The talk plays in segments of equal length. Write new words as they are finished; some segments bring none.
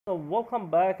So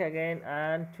welcome back again,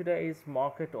 and today is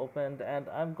market opened, and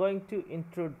I'm going to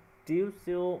introduce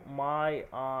you my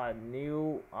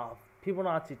new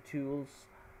Fibonacci tools.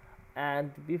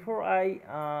 And before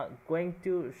I going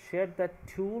to share that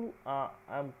tool,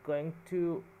 I'm going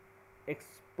to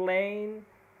explain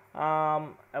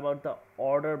about the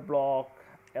order block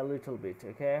a little bit.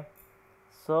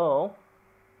 So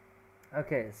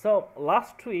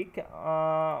last week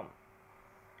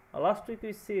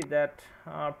we see that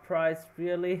price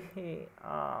really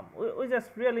we just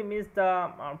really missed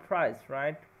the price,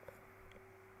 right?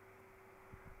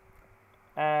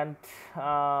 And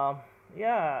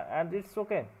yeah, and it's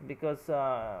okay because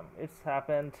it's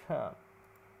happened.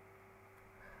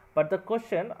 But the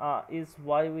question is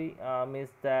why we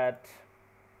missed that,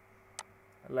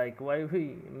 like why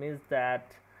we missed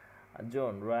that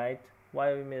zone, right?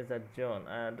 Why we missed that zone,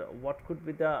 and what could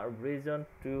be the reason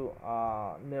to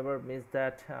never miss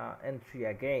that entry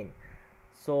again.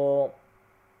 So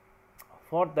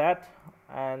for that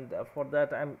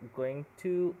I'm going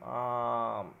to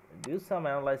do some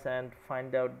analysis and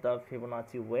find out the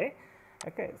Fibonacci way.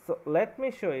 Okay, so let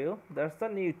me show you. There's the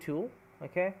new tool.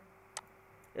 Okay,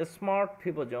 a smart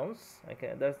Fibo Jones.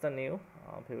 Okay, that's the new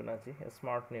Fibonacci, a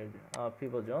smart new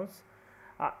Fibo Jones.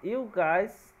 You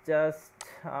guys just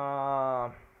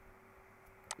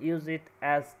use it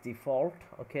as default.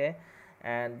 Okay,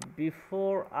 and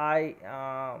before I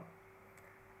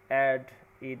add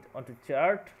it onto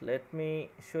chart, let me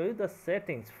show you the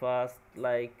settings first.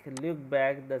 Like, look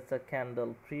back, that's a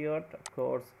candle period. Of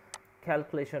course,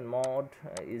 calculation mode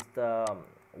is the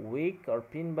wick or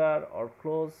pin bar or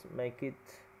close, make it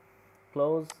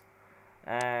close.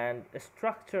 And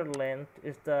structure length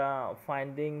is the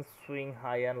finding swing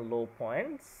high and low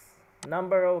points.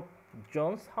 Number of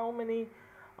zones, how many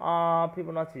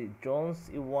Fibonacci zones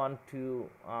you want to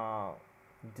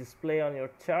display on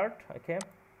your chart. Okay,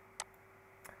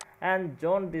 and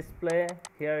zone display,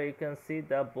 here you can see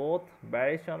the both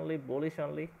bearish only, bullish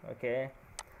only. Okay,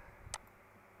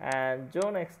 and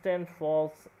zone extend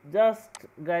false, just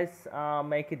guys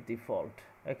make it default.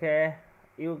 Okay,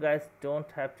 you guys don't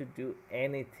have to do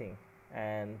anything.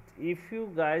 And if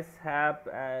you guys have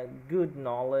good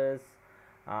knowledge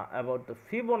about the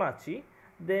Fibonacci,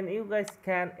 then you guys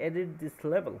can edit this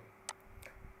level,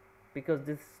 because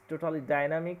this is totally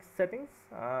dynamic settings.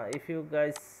 If you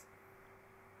guys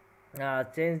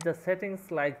change the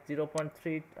settings like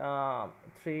 0.3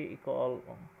 equal,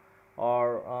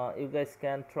 or you guys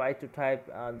can try to type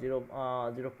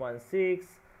 0.6,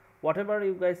 whatever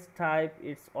you guys type,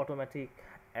 it's automatic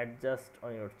adjust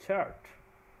on your chart.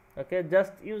 Okay,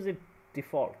 just use it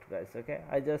default, guys. Okay,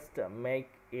 I just make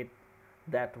it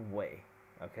that way.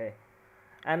 Okay,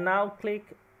 and now click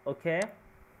OK.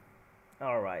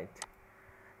 All right,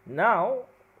 now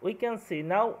we can see,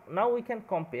 now we can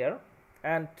compare.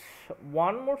 And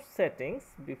one more settings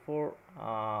before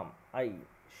I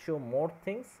show more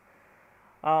things.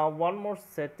 One more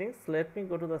settings, let me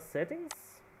go to the settings.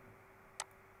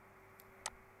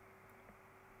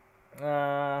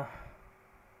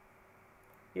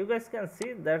 You guys can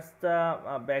see that's the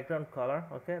background color.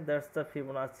 Okay, that's the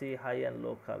Fibonacci high and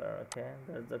low color. Okay,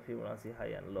 that's the Fibonacci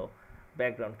high and low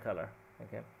background color.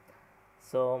 Okay,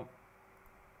 so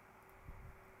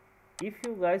if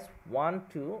you guys want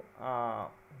to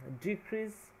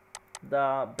decrease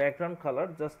the background color,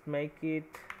 just make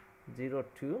it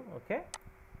 0.2. Okay,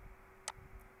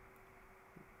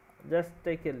 just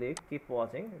take a look, keep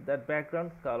watching that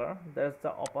background color. That's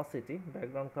the opacity,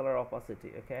 background color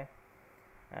opacity. Okay,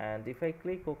 and if I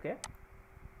click OK,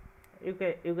 you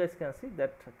guys can see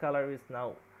that color is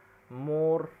now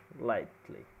more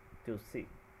likely to see.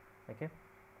 Okay,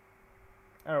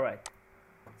 all right.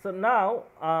 So now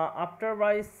after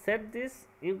I set this,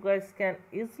 you guys can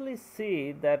easily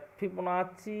see that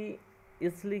Fibonacci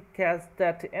easily catch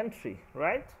that entry,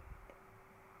 right?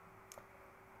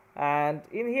 And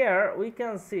in here we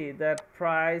can see that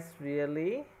price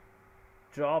really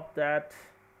dropped that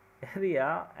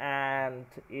area, and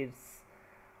it's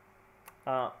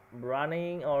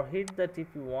running or hit the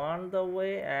TP1 the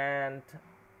way, and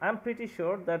I'm pretty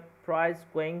sure that price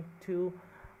going to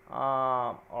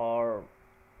or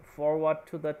forward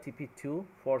to the TP2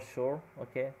 for sure.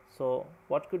 Okay, so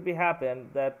what could be happen,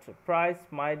 that price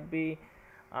might be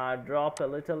drop a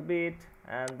little bit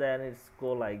and then it's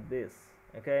go like this.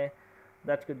 Okay,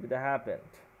 that could be the happened.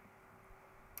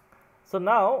 So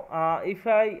now if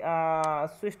I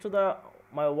switch to the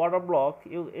my water block,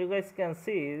 you guys can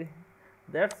see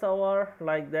that's our,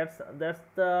 like that's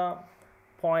the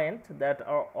point that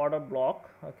our order block.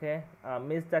 Okay,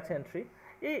 missed that entry.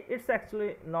 It's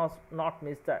actually not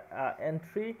missed that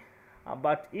entry,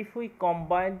 but if we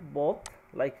combine both,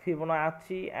 like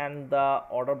Fibonacci and the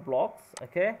order blocks,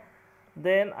 okay,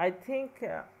 then I think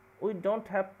we don't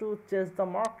have to chase the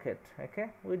market. Okay,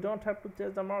 we don't have to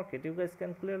chase the market. You guys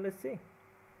can clearly see.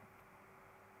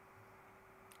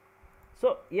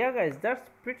 So yeah guys, that's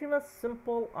pretty much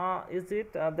simple. Is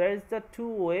it there is the two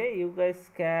way you guys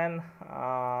can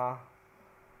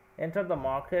enter the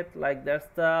market. Like that's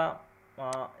the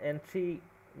entry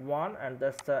 1 and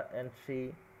that's the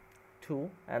entry 2,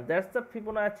 and that's the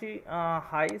Fibonacci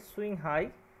high, swing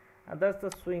high, and that's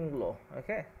the swing low.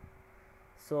 Okay,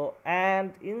 so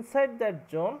and inside that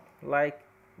zone, like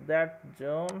that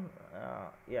zone,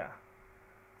 yeah,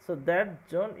 so that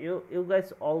zone you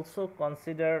guys also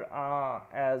consider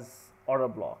as order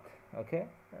block. Okay,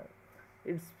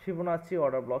 it's Fibonacci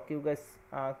order block, you guys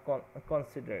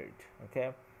consider it.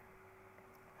 Okay,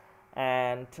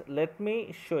 and let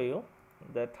me show you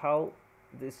that how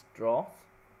this draws.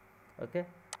 Okay,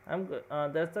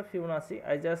 that's the Fibonacci.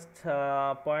 I just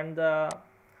point the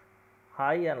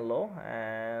high and low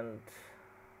and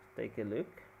take a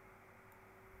look,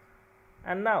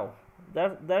 and now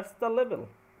that's the level.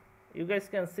 You guys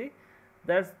can see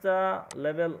that's the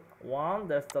level 1,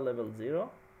 that's the level 0.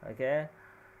 Okay,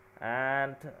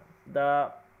 and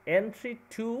the entry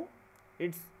 2,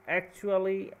 it's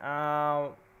actually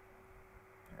the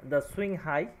swing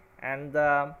high, and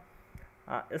the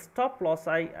stop loss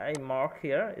I mark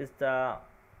here is the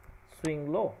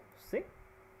swing low. See,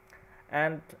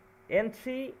 and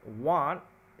entry 1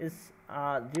 is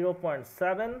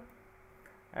 0.7,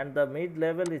 and the mid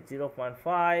level is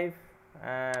 0.5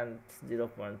 and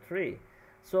 0.3.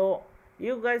 so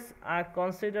you guys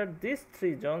consider these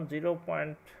three zones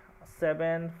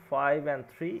 0.7, 5 and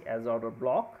 3 as order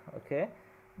block. Okay,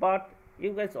 but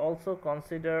you guys also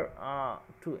consider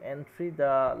to entry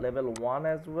the level 1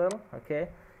 as well. Okay,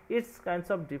 it's kinds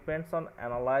of depends on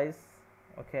analyze.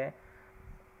 Okay,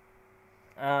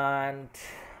 and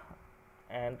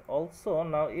also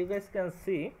now you guys can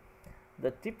see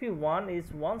the TP1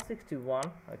 is 161.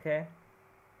 Okay,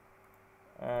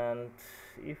 and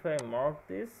if I mark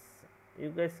this, you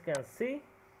guys can see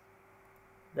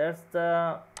that's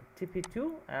the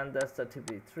TP2 and that's the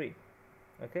TP3.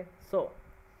 Okay, so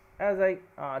as I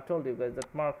told you guys,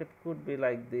 that market could be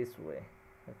like this way.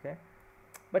 Okay,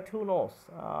 but who knows.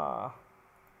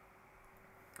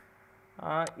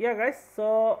 Yeah guys,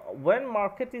 so when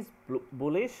market is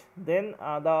bullish, then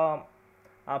the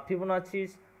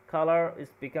Fibonacci's color is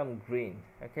become green.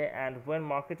 Okay, and when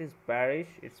market is bearish,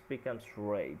 it becomes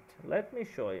red. Let me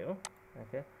show you.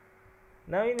 Okay,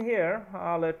 now in here,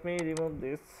 let me remove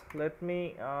this. Let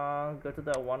me go to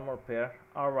the one more pair.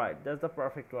 All right, that's the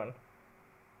perfect one.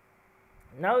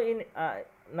 Now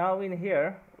in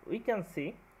here we can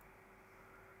see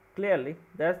clearly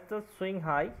that's the swing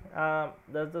high,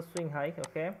 that's the swing high.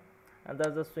 Okay, and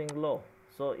that's the swing low.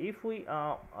 So if we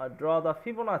draw the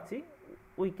Fibonacci,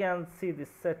 we can see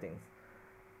these settings.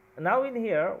 Now in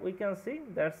here we can see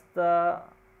that's the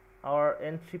our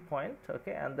entry point.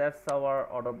 Okay, and that's our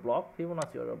order block,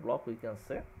 Fibonacci order block, we can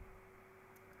say.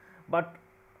 But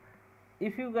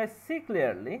if you guys see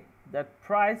clearly, that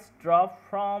price drop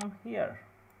from here.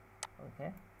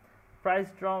 Okay, price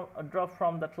drop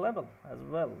from that level as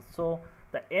well. So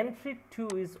the entry 2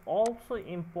 is also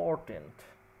important.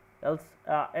 Else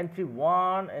entry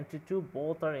 1, entry 2,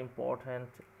 both are important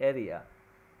area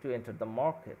to enter the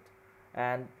market.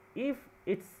 And if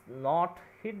it's not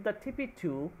hit the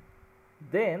TP2,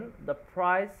 then the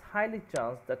price highly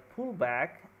chance that pull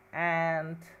back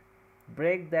and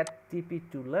break that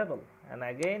TP2 level, and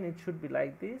again it should be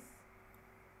like this.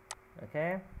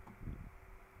 Okay,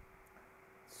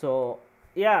 so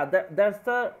yeah, that's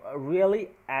the really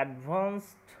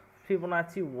advanced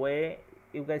Fibonacci way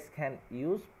you guys can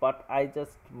use, but I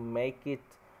just make it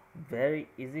very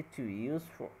easy to use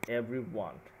for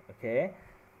everyone. Okay,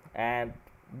 and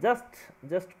just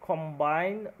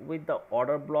combine with the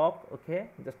order block. Okay,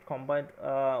 just combine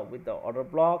with the order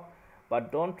block,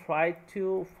 but don't try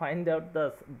to find out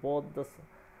the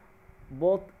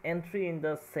both entry in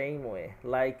the same way.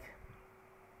 Like,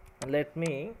 let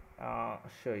me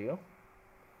show you.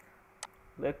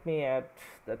 Let me add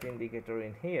that indicator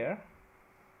in here,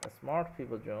 a smart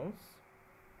Fibo zones.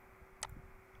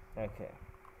 Okay,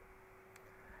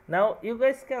 now you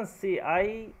guys can see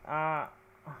I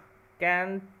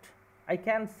can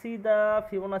see the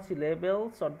Fibonacci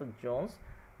labels or the zones.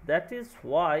 That is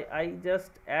why I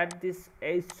just add this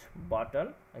H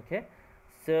button. Okay,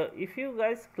 so if you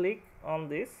guys click on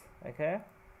this, okay,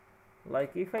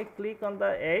 like if I click on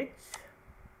the H,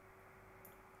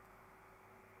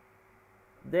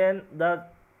 then the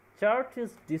chart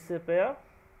is disappear.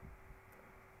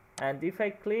 and if I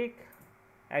click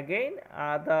again,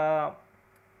 the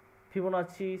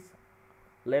Fibonacci's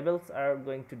levels are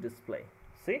going to display.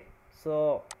 See,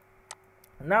 so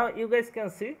now you guys can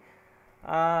see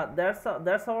that's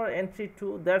our entry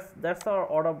 2, that's our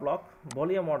order block,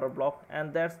 volume order block,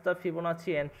 and that's the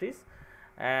Fibonacci entries,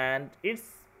 and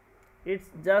it's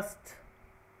just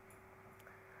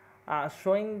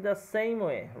showing the same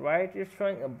way, right? It's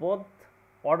showing both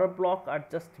order block are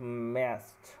just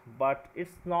matched, but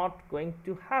it's not going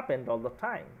to happen all the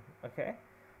time. Okay,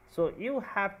 so you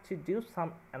have to do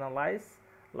some analyze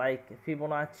like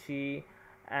Fibonacci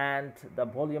and the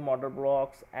volume order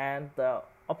blocks, and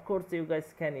of course you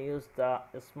guys can use the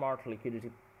smart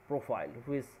liquidity profile,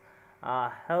 which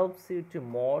helps you to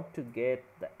more to get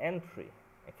the entry.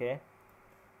 Okay,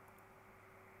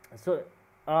 so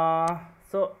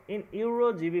so in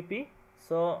Euro GBP,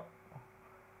 so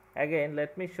again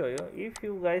let me show you. If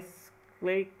you guys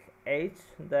click H,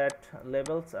 that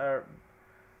levels are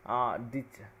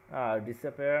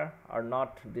disappear or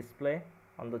not display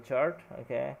on the chart.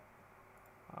 Okay,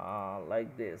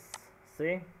 like this,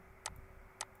 see,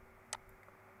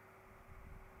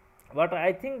 but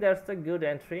I think that's a good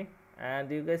entry, and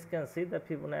you guys can see the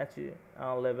Fibonacci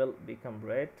level become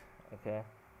red. Okay,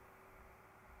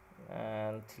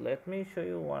 and let me show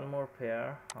you one more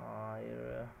pair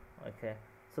here. Okay,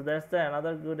 so that's the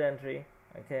another good entry.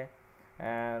 Okay,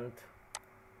 and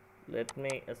let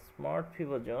me smart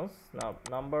Fibo zones. Now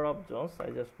number of zones, I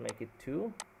just make it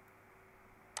 2,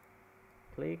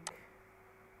 click.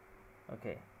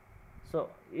 Okay, so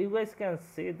you guys can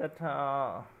see that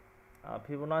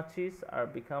Fibonacci's are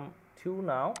become 2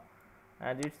 now,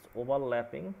 and it's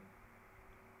overlapping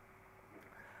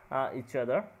each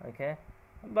other. Okay,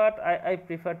 but I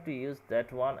prefer to use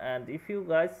that one, and if you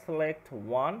guys select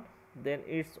 1, then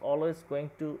it's always going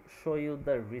to show you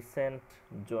the recent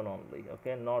zone only.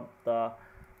 Okay, not the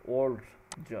old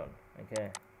zone. Okay,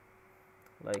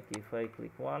 like if I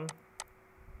click 1,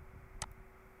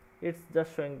 it's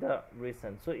just showing the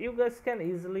recent, so you guys can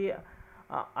easily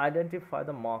identify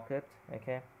the market.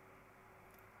 Okay,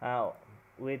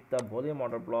 with the volume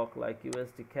order block like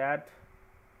USD CAD,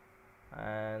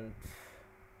 and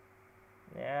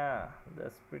yeah,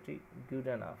 that's pretty good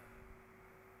enough.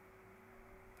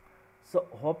 So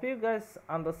hope you guys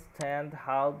understand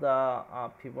how the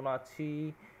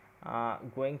Fibonacci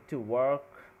going to work.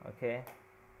 Okay,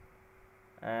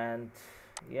 and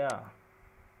yeah,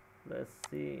 let's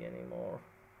see any more.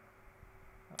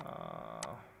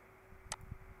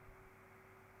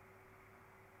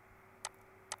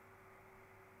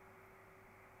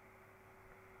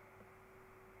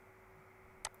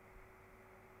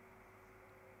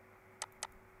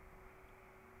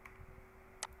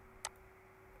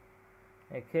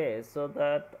 Okay, so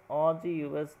that Aussie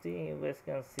USD, you guys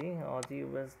can see Aussie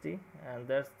USD, and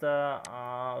that's the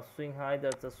swing high,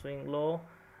 that's the swing low,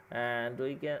 and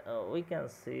we can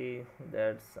see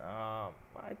that's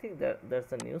I think that's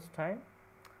the news time,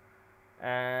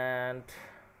 and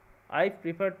I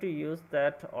prefer to use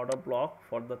that order block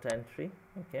for the entry.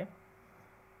 Okay,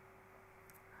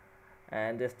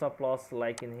 and the stop loss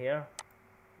like in here,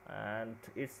 and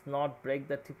it's not break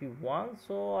the TP1,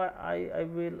 so I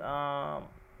will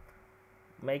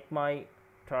make my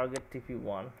target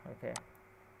TP1. Okay,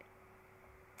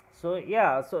 so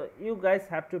yeah, so you guys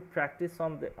have to practice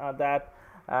on the, that,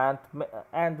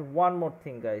 and one more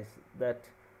thing guys, that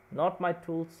not my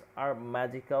tools are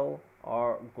magical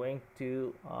or going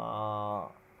to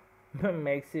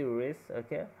makes you risk.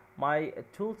 Okay, my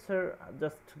tools are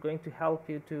just going to help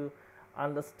you to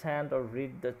understand or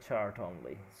read the chart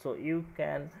only, so you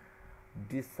can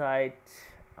decide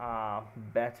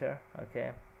better.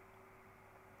 Okay,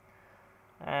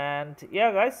 and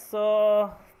yeah guys,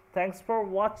 so thanks for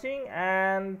watching,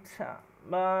 and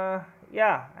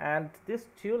yeah, and this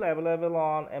tool available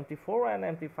on MT4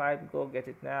 and MT5, go get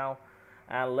it now,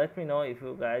 and let me know if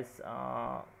you guys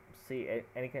see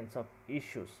any kinds of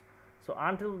issues. So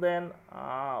until then,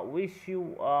 wish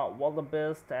you all the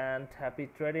best and happy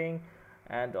trading,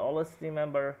 and always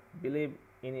remember, believe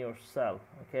in yourself.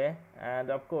 Okay, and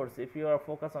of course if you are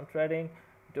focused on trading,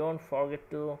 don't forget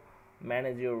to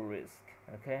manage your risk.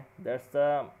 Okay, that's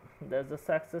the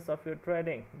success of your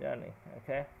trading journey.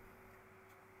 Okay,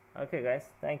 okay guys,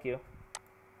 thank you.